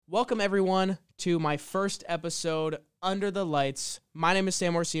Welcome, everyone, to my first episode Under the Lights. My name is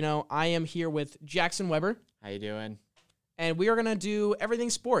Sam Orseno. I am here with Jackson Weber. How you doing? And we are going to do everything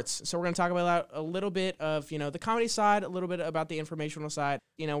sports. So we're going to talk about a little bit of, the comedy side, a little bit about the informational side.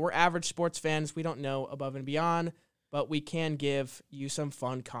 We're average sports fans. We don't know above and beyond, but we can give you some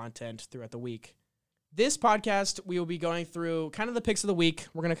fun content throughout the week. This podcast, we will be going through kind of the picks of the week.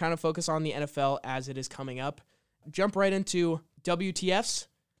 We're going to kind of focus on the NFL as it is coming up. Jump right into WTFs.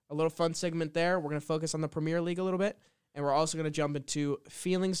 A little fun segment there. We're going to focus on the Premier League a little bit, and we're also going to jump into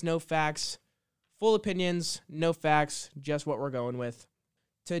feelings, no facts, full opinions, no facts, just what we're going with.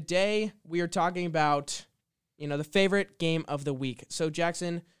 Today, we are talking about, the favorite game of the week. So,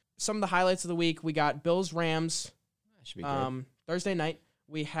 Jackson, some of the highlights of the week, we got Bills-Rams Should be good. Thursday night.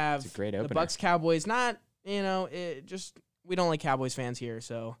 We have It's a great the opener. Bucks-Cowboys. We don't like Cowboys fans here,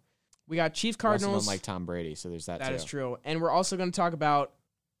 so we got We also Chiefs-Cardinals. don't like Tom Brady, so there's that too. That is true. And we're also going to talk about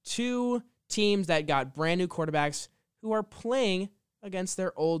two teams that got brand new quarterbacks who are playing against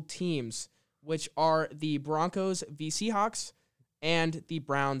their old teams, which are the Broncos v. Seahawks and the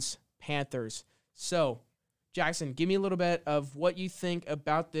Browns Panthers. So, Jackson, give me a little bit of what you think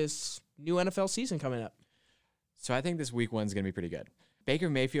about this new NFL season coming up. So I think this week one's going to be pretty good. Baker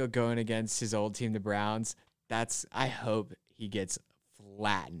Mayfield going against his old team, the Browns, I hope he gets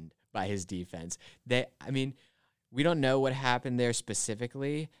flattened by his defense. We don't know what happened there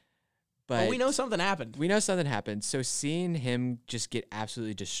specifically, but we know something happened. So seeing him just get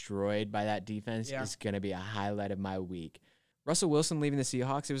absolutely destroyed by that defense Yeah. is going to be a highlight of my week. Russell Wilson leaving the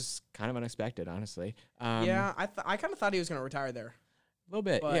Seahawks, it was kind of unexpected, honestly. I kind of thought he was going to retire there. A little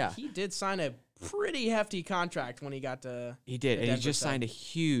bit, But yeah. he did sign a pretty hefty contract when he got to He did, the and he Denver just side. signed a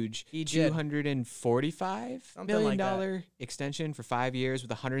huge He did. $245 Something million like that. extension for 5 years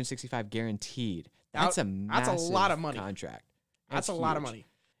with $165 guaranteed. That's a massive lot of money. contract. That's a lot of huge. money.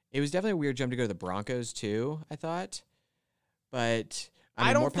 It was definitely a weird jump to go to the Broncos too, I thought. But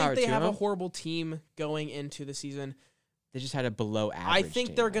I more don't power think they to have a them. horrible team going into the season. They just had a below average. I think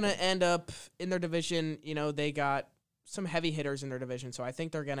team, they're going to end up in their division. They got some heavy hitters in their division, so I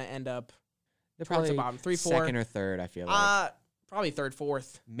think they're going to end up They're towards the probably bottom. 3-4. second or third, I feel like. Probably third,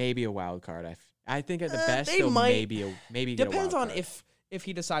 fourth. Maybe a wild card. I think at the best, they they'll might. maybe get a Depends wild on card. if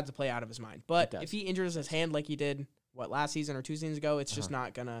he decides to play out of his mind. But It does. if he injures his hand like he did, last season or 2 seasons ago, it's just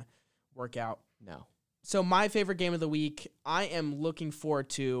not going to work out. No. So my favorite game of the week, I am looking forward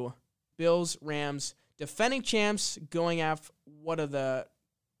to Bills-Rams, defending champs going after one of the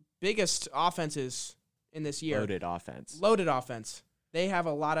biggest offenses in this year. Loaded offense. They have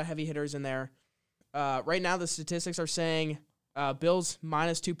a lot of heavy hitters in there. Right now, the statistics are saying Bills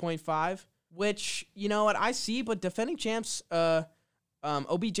minus 2.5, which, you know what, I see, but defending champs,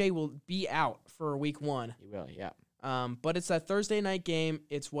 OBJ will be out for week 1. He will, yeah. But it's that Thursday night game.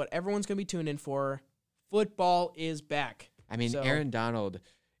 It's what everyone's going to be tuned in for. Football is back. So- Aaron Donald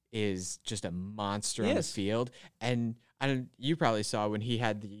is just a monster He on the is. field. And you probably saw when he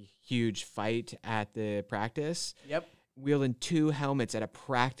had the huge fight at the practice, Yep. wielding 2 helmets at a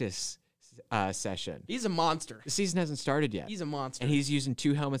practice session. He's a monster. The season hasn't started yet. He's a monster. And he's using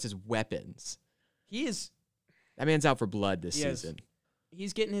 2 helmets as weapons. He is. That man's out for blood this He is. season.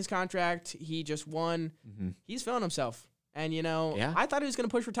 He's getting his contract. He just won. Mm-hmm. He's feeling himself. And, Yeah. I thought he was going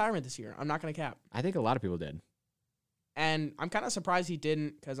to push retirement this year. I'm not going to cap. I think a lot of people did. And I'm kind of surprised he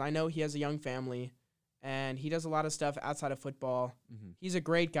didn't because I know he has a young family and he does a lot of stuff outside of football. Mm-hmm. He's a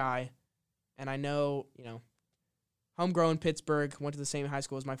great guy. And I know, homegrown Pittsburgh, went to the same high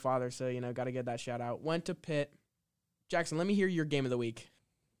school as my father. So, got to get that shout out. Went to Pitt. Jackson, let me hear your game of the week.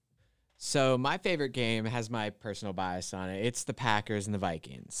 So my favorite game has my personal bias on it. It's the Packers and the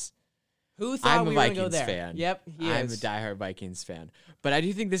Vikings. Who thought I'm a we were going to go Vikings there? fan. Yep, I'm a diehard Vikings fan. But I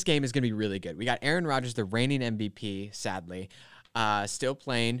do think this game is going to be really good. We got Aaron Rodgers, the reigning MVP, sadly, still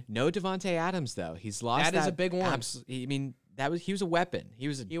playing. No Devontae Adams, though. He's lost that. That is a big one. He was a weapon. He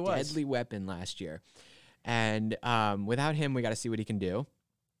was a deadly weapon last year. And without him, we got to see what he can do.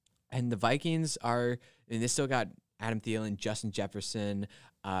 And the Vikings they still got Adam Thielen, Justin Jefferson,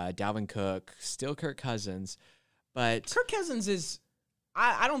 Dalvin Cook, still Kirk Cousins. But Kirk Cousins is,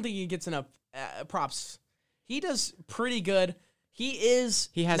 I don't think he gets enough props. He does pretty good. He has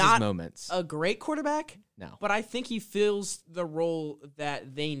his moments. A great quarterback. No. But I think he fills the role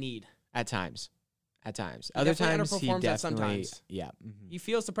that they need. At times. Other definitely times, he underperforms definitely, at sometimes. yeah. Mm-hmm. He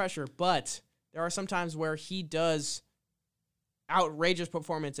feels the pressure, but there are some times where he does outrageous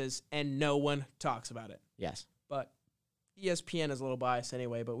performances and no one talks about it. Yes. But ESPN is a little biased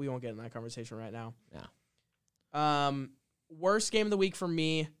anyway, but we won't get in that conversation right now. No. Worst game of the week for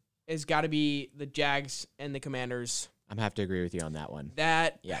me has got to be the Jags and the Commanders. I'm gonna have to agree with you on that one.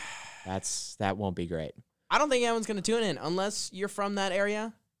 That won't be great. I don't think anyone's going to tune in unless you're from that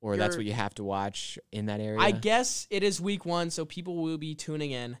area. Or that's what you have to watch in that area. I guess it is week 1, so people will be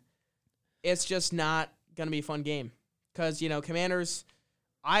tuning in. It's just not going to be a fun game. Because, Commanders,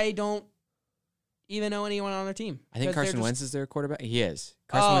 I don't even know anyone on their team. I think Carson Wentz is their quarterback. He is.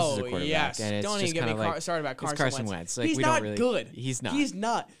 Carson Wentz is their quarterback. Yes. And it's don't even get me started about Carson Wentz. Like, he's not good. He's not. He's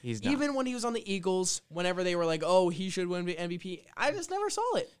not. Even when he was on the Eagles, whenever they were like, oh, he should win the MVP, I just never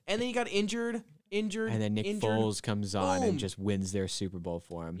saw it. And then he got injured. And then Nick Foles comes on and just wins their Super Bowl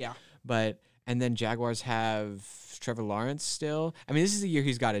for him. Yeah. And then Jaguars have Trevor Lawrence still. I mean, this is the year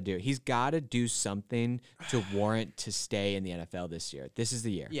he's got to do. He's got to do something to warrant to stay in the NFL this year. This is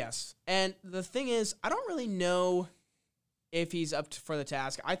the year. Yes. And the thing is, I don't really know if he's up for the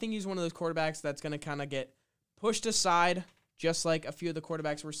task. I think he's one of those quarterbacks that's going to kind of get pushed aside, just like a few of the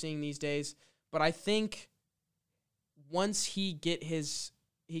quarterbacks we're seeing these days. But I think once he gets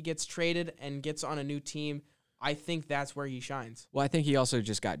traded and gets on a new team, I think that's where he shines. Well, I think he also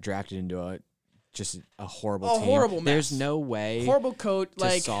just got drafted into a horrible team. Horrible mess. There's no way horrible coach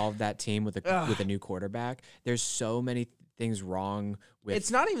to solve that team with a new quarterback. There's so many things wrong with.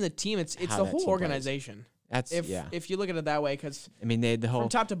 It's not even the team. It's the whole organization. If you look at it that way, because I mean, they had the whole from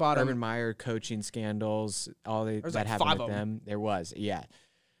top to bottom, Urban Meyer coaching scandals, that happened with them. There was, yeah.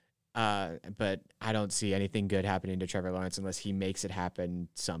 But I don't see anything good happening to Trevor Lawrence unless he makes it happen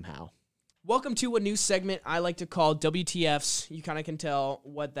somehow. Welcome to a new segment I like to call WTFs. You kind of can tell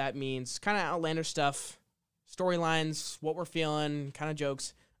what that means. Kind of outlandish stuff, storylines, what we're feeling, kind of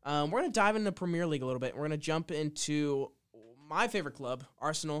jokes. We're going to dive into the Premier League a little bit. We're going to jump into my favorite club,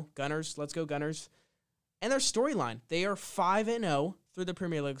 Arsenal, Gunners. Let's go Gunners. And their storyline. They are 5-0 through the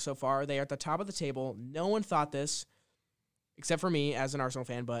Premier League so far. They are at the top of the table. No one thought this, except for me as an Arsenal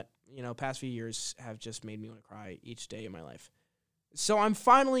fan, but past few years have just made me want to cry each day in my life. So I'm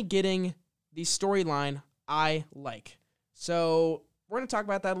finally getting the storyline I like. So we're going to talk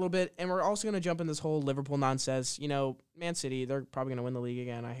about that a little bit, and we're also going to jump in this whole Liverpool nonsense. Man City, they're probably going to win the league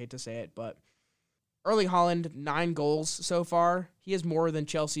again. I hate to say it, but Erling Haaland, 9 goals so far. He has more than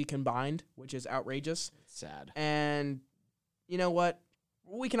Chelsea combined, which is outrageous. It's sad. And you know what?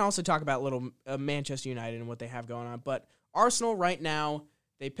 We can also talk about little Manchester United and what they have going on, but Arsenal right now,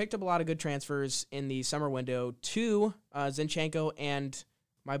 they picked up a lot of good transfers in the summer window to Zinchenko and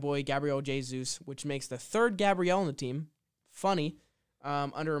my boy Gabriel Jesus, which makes the third Gabriel on the team. Funny.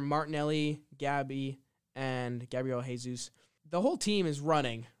 Under Martinelli, Gabby, and Gabriel Jesus. The whole team is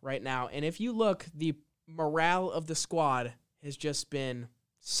running right now, and if you look, the morale of the squad has just been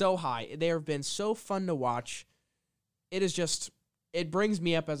so high. They have been so fun to watch. It brings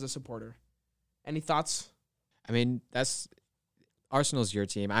me up as a supporter. Any thoughts? I mean, Arsenal's your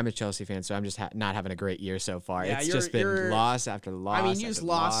team. I'm a Chelsea fan, so I'm just not having a great year so far. Yeah, it's just been loss after loss. I mean, you just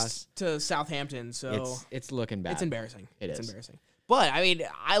lost to Southampton, so it's looking bad. It's embarrassing. It's embarrassing. But I mean,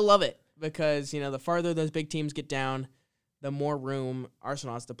 I love it because the farther those big teams get down, the more room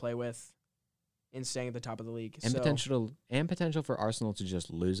Arsenal has to play with in staying at the top of the league. And potential for Arsenal to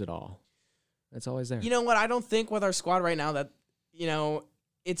just lose it all. That's always there. You know what? I don't think with our squad right now that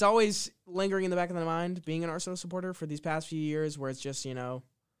it's always lingering in the back of the mind being an Arsenal supporter for these past few years where it's just,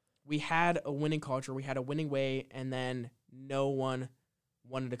 we had a winning culture, we had a winning way, and then no one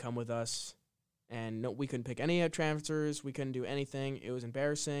wanted to come with us. And we couldn't pick any transfers. We couldn't do anything. It was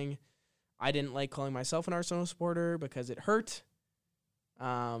embarrassing. I didn't like calling myself an Arsenal supporter because it hurt.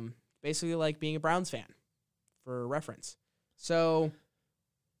 Basically like being a Browns fan for reference. So,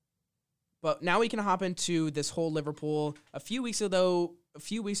 but now we can hop into this whole Liverpool. A few weeks ago,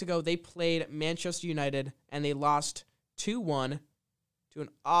 they played Manchester United and they lost 2-1 to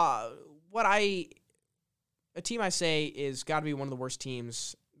a team I say is got to be one of the worst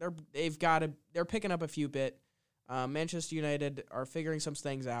teams. They're picking up a few bit. Manchester United are figuring some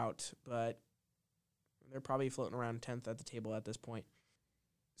things out, but they're probably floating around 10th at the table at this point.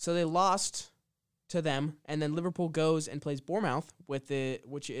 So they lost to them, and then Liverpool goes and plays Bournemouth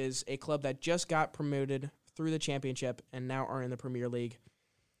which is a club that just got promoted through the Championship and now are in the Premier League.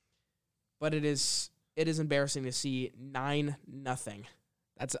 But it is embarrassing to see 9-0.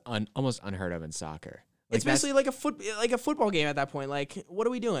 That's almost unheard of in soccer. It's basically like a football game at that point. Like, what are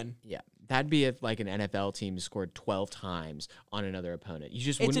we doing? Yeah, that'd be if like an NFL team scored 12 times on another opponent. You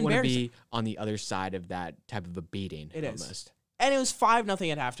just wouldn't want to be on the other side of that type of a beating. It almost. Is. And it was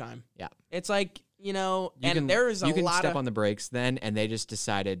 5-0 at halftime. Yeah. It's like, you can step on the brakes then, and they just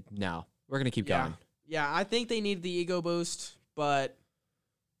decided, no, we're going to keep going. Yeah, I think they needed the ego boost, but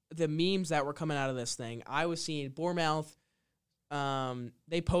the memes that were coming out of this thing, I was seeing Bournemouth,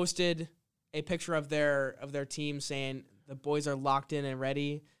 they posted a picture of their team saying the boys are locked in and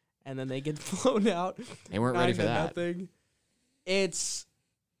ready, and then they get blown out. They weren't ready for that. Nothing. It's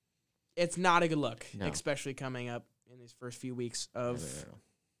not a good look, No. especially coming up in these first few weeks of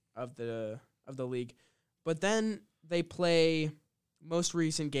the league. But then they play. Most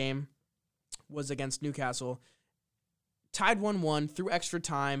recent game was against Newcastle. Tied 1-1 through extra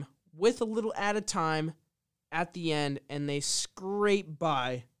time with a little added time at the end, and they scrape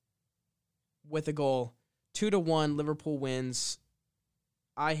by with a goal. 2-1, Liverpool wins.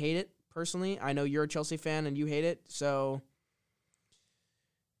 I hate it, personally. I know you're a Chelsea fan and you hate it, so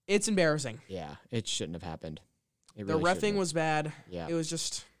it's embarrassing. Yeah, it shouldn't have happened. The reffing was bad. Yeah. It was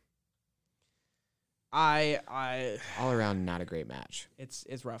just... all around not a great match.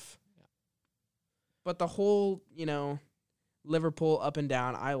 It's rough. Yeah. But the whole, Liverpool up and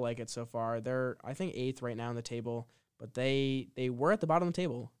down, I like it so far. They're, I think, 8th right now in the table, but they were at the bottom of the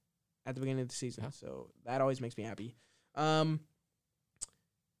table at the beginning of the season, so that always makes me happy. We're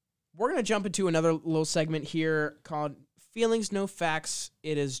going to jump into another little segment here called Feelings, No Facts.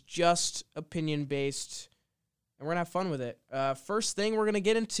 It is just opinion-based, and we're going to have fun with it. First thing we're going to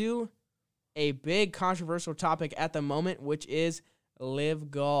get into a big controversial topic at the moment, which is Livv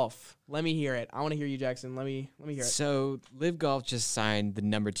Golf. Let me hear it. I want to hear you, Jackson. Let me hear it. So Livv Golf just signed the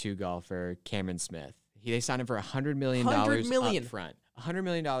number 2 golfer, Cameron Smith. They signed him for $100 million up front. $100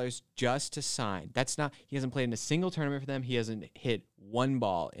 million just to sign. He hasn't played in a single tournament for them. He hasn't hit one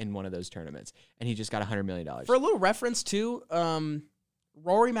ball in one of those tournaments, and he just got $100 million. For a little reference, too,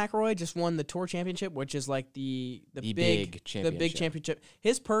 Rory McIlroy just won the Tour Championship, which is like the big championship.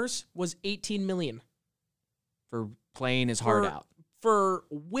 His purse was $18 million for playing his heart out. For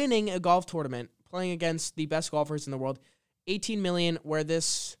winning a golf tournament, playing against the best golfers in the world. $18 million, where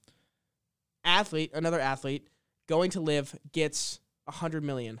this another athlete, going to Liv, gets $100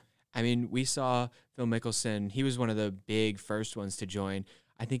 million. I mean, we saw Phil Mickelson. He was one of the big first ones to join.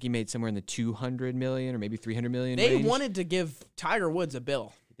 I think he made somewhere in the $200 million or maybe $300 million range. Wanted to give Tiger Woods a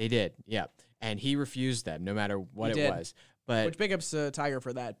bill. They did, yeah. And he refused them, no matter what it was. But which big ups to Tiger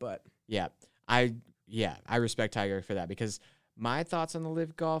for that, but... Yeah, I respect Tiger for that, because my thoughts on the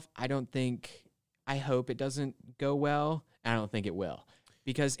Livv Golf, I hope it doesn't go well, and I don't think it will.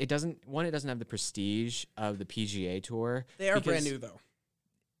 Because it doesn't have the prestige of the PGA Tour. They are brand new, though.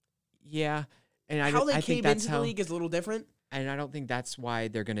 Yeah. And how they came into the league is a little different. And I don't think that's why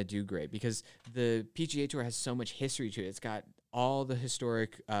they're going to do great, because the PGA Tour has so much history to it. It's got all the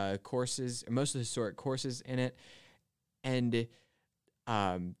historic courses, or most of the historic courses in it. And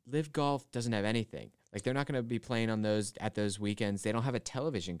Livv Golf doesn't have anything. Like, they're not going to be playing on those at those weekends. They don't have a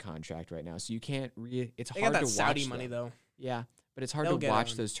television contract right now, so you can't it's hard to watch. They got that Saudi money, though. Yeah, but it's hard to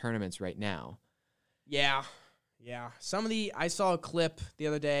watch those tournaments right now. Yeah. I saw a clip the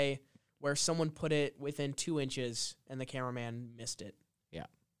other day where someone put it within 2 inches and the cameraman missed it. Yeah.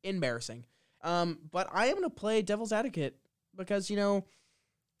 Embarrassing. But I am going to play devil's advocate because,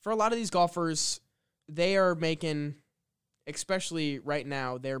 for a lot of these golfers, they are making, especially right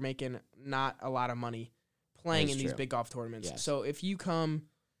now, they're making not a lot of money playing in these big golf tournaments. Yes. So if you come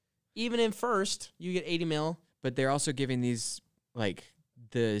even in first, you get 80 mil. But they're also giving these,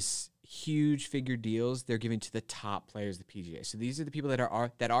 this huge figure deals they're giving to the top players of the PGA. So these are the people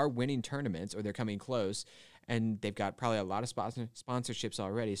that are winning tournaments, or they're coming close, and they've got probably a lot of sponsorships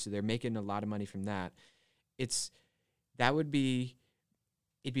already, so they're making a lot of money from that. It'd be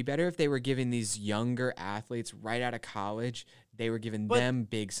better if they were giving these younger athletes right out of college, they were giving them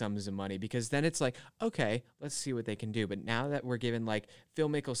big sums of money, because then it's like, okay, let's see what they can do. But now that we're giving Phil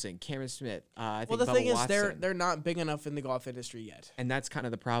Mickelson, Cameron Smith, I think Bubba Watson. Well, the thing is they're not big enough in the golf industry yet. And that's kind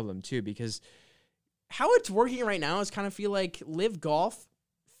of the problem too, because how it's working right now is kind of feel like Livv Golf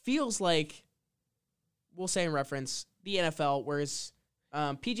feels like, we'll say in reference, the NFL, whereas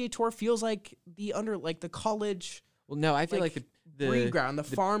PGA Tour feels like the college. Well, no, I feel like the breed ground, the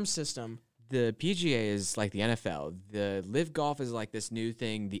farm system. The PGA is like the NFL. The Livv Golf is like this new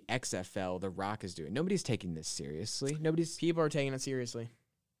thing the XFL, The Rock, is doing. Nobody's taking this seriously. People are taking it seriously.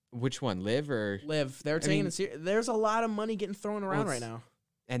 Which one, Livv or Livv? They're taking it seriously. There's a lot of money getting thrown around right now,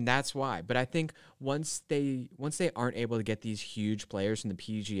 and that's why. But I think once they aren't able to get these huge players from the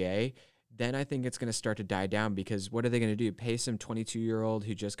PGA, then I think it's going to start to die down, because what are they going to do? Pay some 22-year-old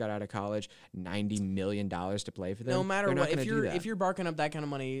who just got out of college $90 million to play for them? No matter what, if you're barking up that kind of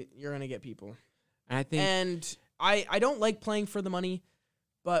money, you're going to get people. And I don't like playing for the money,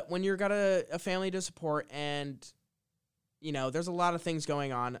 but when you've got a family to support and, there's a lot of things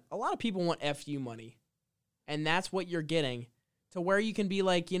going on, a lot of people want FU money. And that's what you're getting, to where you can be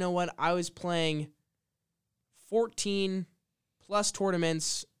like, you know what, I was playing 14 plus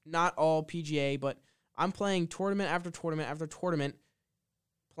tournaments not all PGA, but I'm playing tournament after tournament after tournament,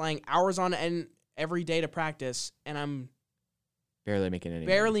 playing hours on end every day to practice, and I'm barely making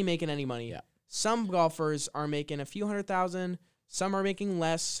any money. Yeah. Some golfers are making a few $100,000. Some are making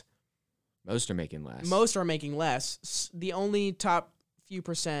less. Most are making less. The only top few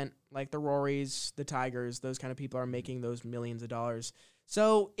percent, like the Rorys, the Tigers, those kind of people are making those millions of dollars.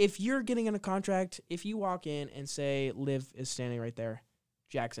 So if you're getting in a contract, if you walk in and say Livv is standing right there,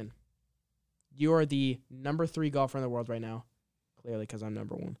 Jackson, you are the number 3 golfer in the world right now, clearly because I'm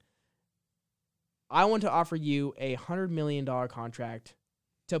number 1. I want to offer you a $100 million contract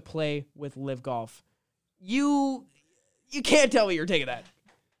to play with Livv Golf. You can't tell me you're taking that.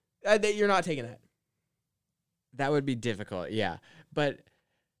 That you're not taking that. That would be difficult, yeah. But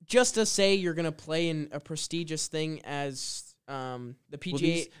just to say you're going to play in a prestigious thing as the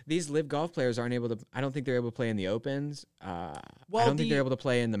PGA. Well, these Livv Golf players aren't able to. I don't think they're able to play in the Opens. I don't think they're able to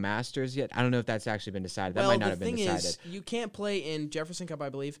play in the Masters yet. I don't know if that's actually been decided. That might not have been decided. The thing is, you can't play in Jefferson Cup, I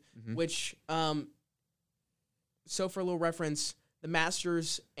believe, which, so for a little reference, the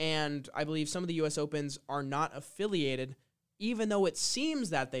Masters and I believe some of the U.S. Opens are not affiliated, even though it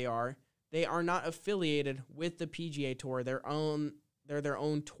seems that they are. They are not affiliated with the PGA Tour. They're their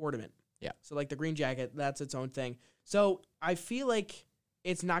own tournament. Yeah. So like the Green Jacket, that's its own thing. So I feel like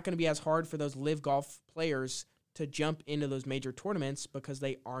it's not going to be as hard for those Livv Golf players to jump into those major tournaments because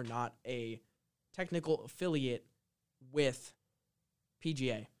they are not a technical affiliate with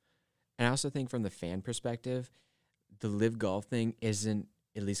PGA. And I also think from the fan perspective, the Livv Golf thing isn't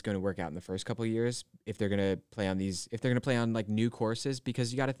at least going to work out in the first couple of years if they're going to play on like new courses,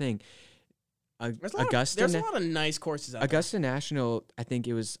 because you got to think there's a lot of nice courses out Augusta there. National, I think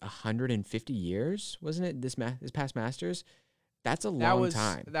it was 150 years, wasn't it? This past Masters, that's a long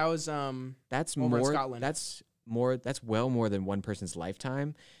time. That's more in Scotland. That's well more than one person's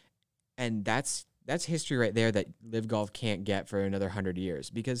lifetime, and that's history right there that Livv Golf can't get for another 100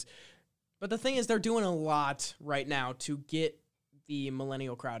 years. But the thing is, they're doing a lot right now to get the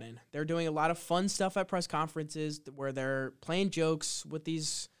millennial crowd in. They're doing a lot of fun stuff at press conferences where they're playing jokes with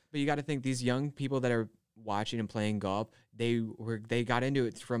these. But you got to think these young people that are watching and playing golf, they got into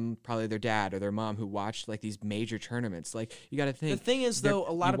it from probably their dad or their mom who watched like these major tournaments. Like you got to think. The thing is, though,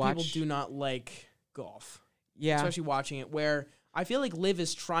 a lot of people do not like golf. Yeah, especially watching it. Where I feel like Livv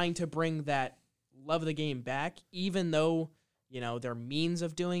is trying to bring that love of the game back, even though their means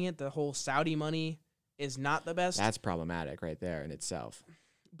of doing it, the whole Saudi money, is not the best. That's problematic right there in itself.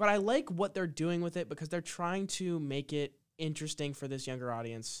 But I like what they're doing with it because they're trying to make it interesting for this younger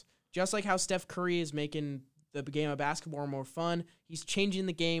audience. Just like how Steph Curry is making the game of basketball more fun, he's changing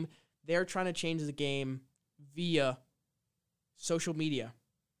the game. They're trying to change the game via social media.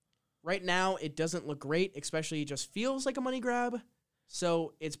 Right now, it doesn't look great, especially it just feels like a money grab.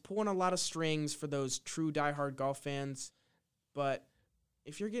 So it's pulling a lot of strings for those true diehard golf fans. But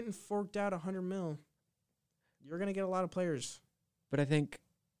if you're getting forked out $100 million, you're going to get a lot of players. But I think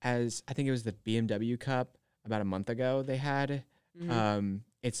it was the BMW Cup about a month ago they had.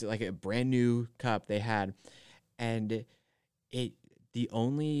 It's like a brand new cup they had, and the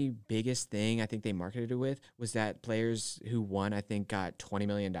only biggest thing I think they marketed it with was that players who won, I think, got $20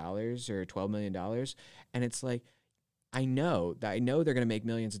 million or $12 million, and it's like, I know they're going to make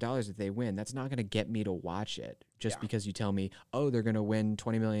millions of dollars if they win. That's not going to get me to watch it just because you tell me, oh, they're going to win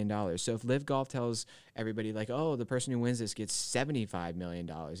 $20 million. So if Livv Golf tells everybody like, oh, the person who wins this gets $75 million,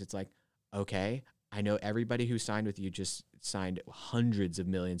 it's like, okay, I know everybody who signed with you just signed hundreds of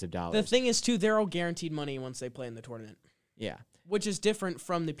millions of dollars. The thing is, too, they're all guaranteed money once they play in the tournament. Yeah. Which is different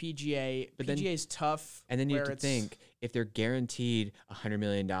from the PGA. But PGA is tough. And then you have to think, if they're guaranteed $100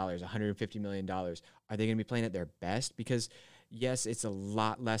 million, $150 million, are they going to be playing at their best? Because, yes, it's a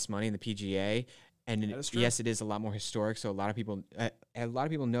lot less money in the PGA. And yes, it is a lot more historic. So a lot of people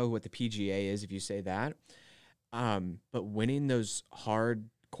know what the PGA is if you say that. But winning those hard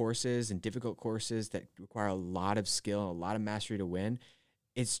courses and difficult courses that require a lot of skill and a lot of mastery to win,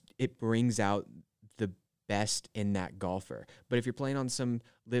 it brings out the best in that golfer. But if you're playing on some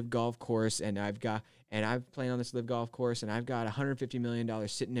Livv Golf course and I've playing on this Livv Golf course and I've got $150 million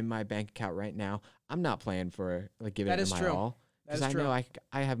sitting in my bank account right now, I'm not playing for like giving it my all, because I know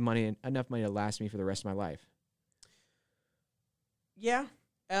I have enough money to last me for the rest of my life. Yeah.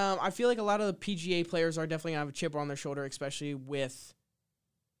 I feel like a lot of the PGA players are definitely gonna have a chip on their shoulder, especially with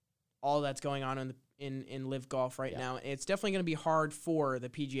all that's going on in Livv Golf right now. It's definitely going to be hard for the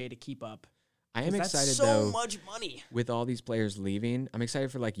PGA to keep up. I am excited, so much money. With all these players leaving, I'm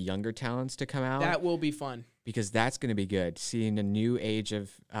excited for like younger talents to come out. That will be fun. Because that's going to be good. Seeing a new age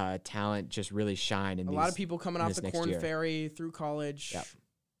of talent just really shine. A lot of people coming off the Korn Ferry through college. Yep.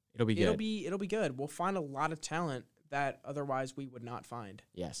 It'll be good. It'll be good. We'll find a lot of talent that otherwise we would not find.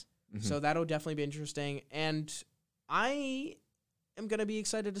 Yes. Mm-hmm. So that'll definitely be interesting. And I am going to be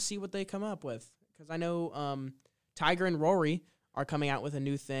excited to see what they come up with, because I know Tiger and Rory are coming out with a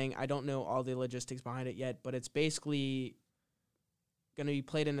new thing. I don't know all the logistics behind it yet, but it's basically going to be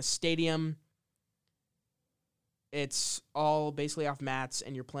played in a stadium. It's all basically off mats,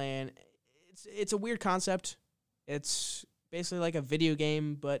 and you're playing. It's a weird concept. It's basically like a video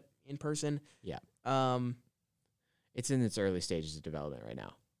game, but in person. Yeah. It's in its early stages of development right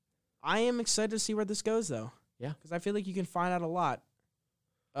now. I am excited to see where this goes, though. Yeah. Because I feel like you can find out a lot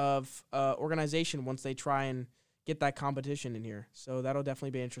of organization once they try and get that competition in here. So that'll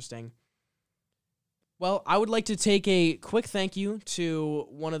definitely be interesting. Well, I would like to take a quick thank you to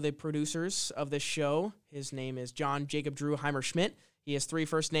one of the producers of this show. His name is John Jacob Drew Heimer Schmidt. He has 3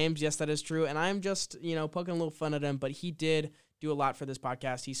 first names. Yes, that is true. And I'm just, poking a little fun at him, but he did do a lot for this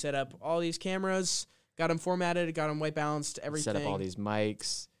podcast. He set up all these cameras, got them formatted, got them white balanced, everything. Set up all these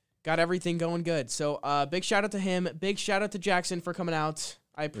mics. Got everything going good. So big shout out to him. Big shout out to Jackson for coming out.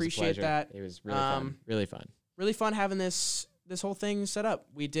 I appreciate that. It was really fun. Really fun. Really fun having this whole thing set up.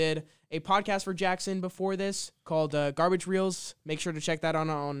 We did a podcast for Jackson before this called Garbage Reels. Make sure to check that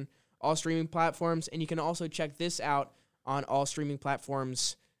on all streaming platforms. And you can also check this out on all streaming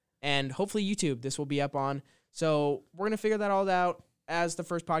platforms and hopefully YouTube. This will be up on. So we're going to figure that all out as the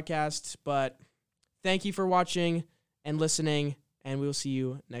first podcast. But thank you for watching and listening, and we will see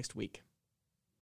you next week.